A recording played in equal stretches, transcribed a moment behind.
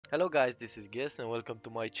Hello guys, this is Guess and welcome to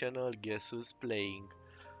my channel Guess Who's Playing.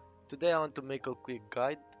 Today I want to make a quick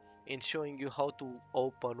guide in showing you how to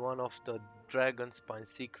open one of the DRAGONSPINE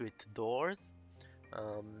secret doors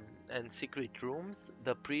and secret rooms,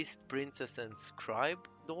 the Priest, Princess and Scribe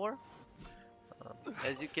door.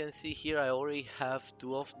 As you can see here, I already have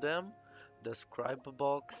two of them, the Scribe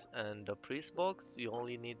box and the Priest box. You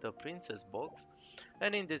only need the Princess box.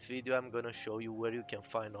 And in this video I'm gonna show you where you can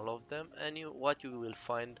find all of them and what you will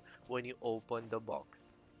find when you open the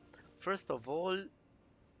box. First of all,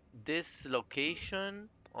 this location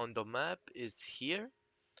on the map is here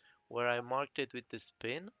where I marked it with this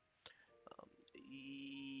pin.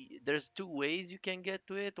 There's two ways you can get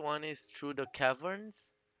to it. One is through the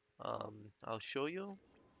caverns. I'll show you.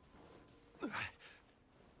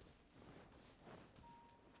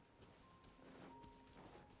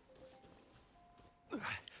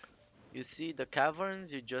 You see the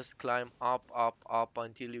caverns, you just climb up, up, up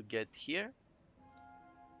until you get here.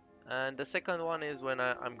 And the second one is when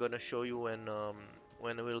I'm gonna show you when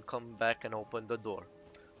we'll come back and open the door.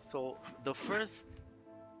 So the first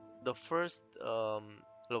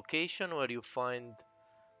location where you find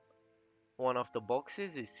one of the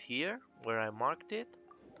boxes is here where I marked it.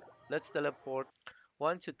 Let's teleport.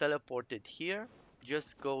 Once you teleport it here,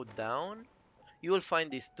 just go down. You will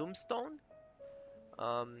find this tombstone.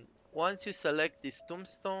 Once you select this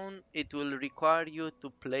tombstone, it will require you to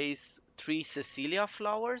place 3 Cecilia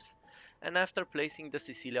flowers, and after placing the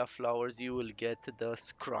Cecilia flowers, you will get the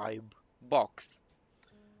scribe box.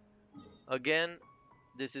 Again,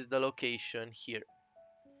 this is the location here.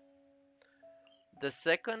 The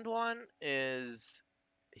second one is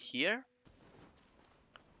here.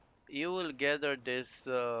 You will gather this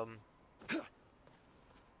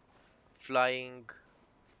flying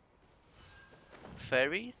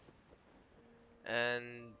fairies,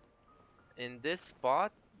 and in this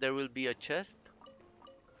spot there will be a chest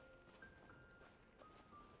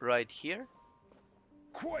right here.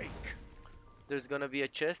 Quake! There's gonna be a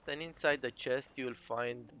chest, and inside the chest you'll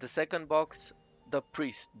find the second box, the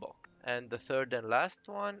priest box. And the third and last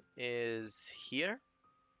one is here.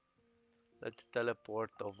 Let's teleport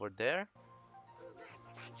over there.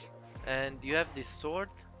 And you have this sword.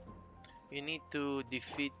 You need to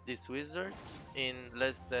defeat these wizards in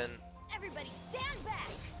less than Everybody stand back!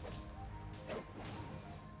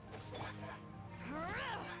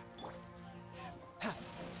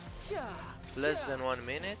 less than 1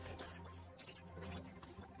 minute.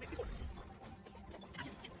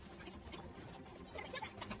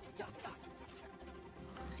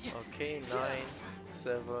 Okay, 9,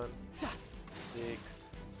 7, 6,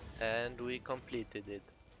 and we completed it.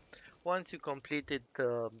 Once you completed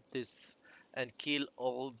this and kill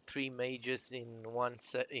all 3 mages in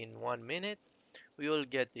in 1 minute, we will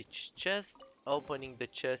get each chest. Opening the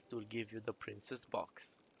chest will give you the princess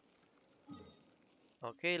box.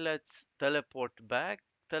 Okay, let's teleport back.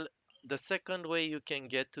 The second way you can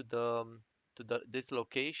get to this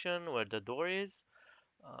location where the door is.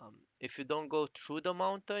 If you don't go through the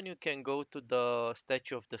mountain, you can go to the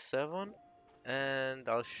Statue of the Seven, and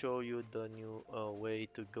I'll show you the new way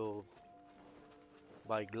to go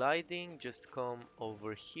by gliding. Just come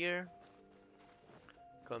over here,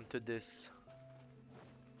 come to this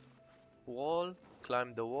wall,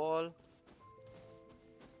 climb the wall.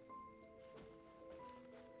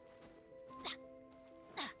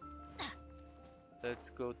 Let's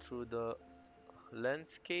go through the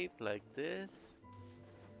landscape like this,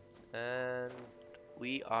 and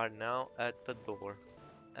we are now at the door.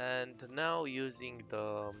 And now using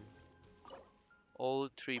the all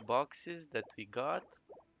 3 boxes that we got,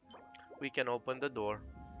 we can open the door.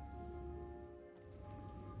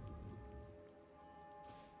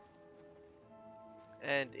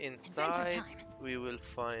 And inside we will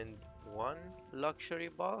find 1 luxury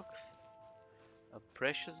box, a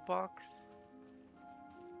precious box,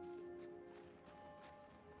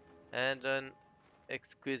 and an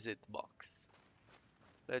exquisite box.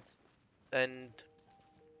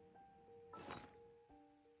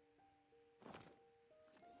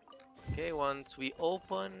 Okay, once we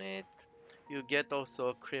open it, you get also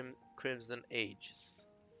a Crimson Aegis.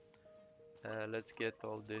 Let's get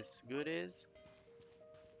all these goodies.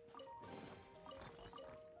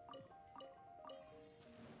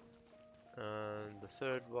 And the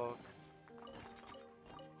third box.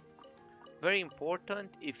 Very important,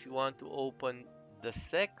 if you want to open the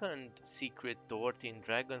second secret door in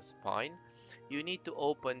DRAGONSPINE, you need to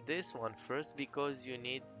open this one first because you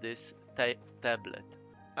need this tablet.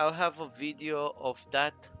 I'll have a video of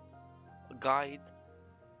that guide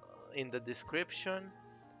in the description.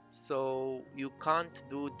 So you can't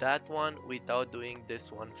do that one without doing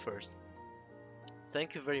this one first.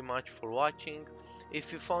 Thank you very much for watching.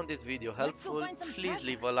 If you found this video Let's go helpful, find some please treasure.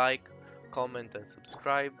 leave a like, comment and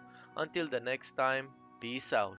subscribe. Until the next time, peace out.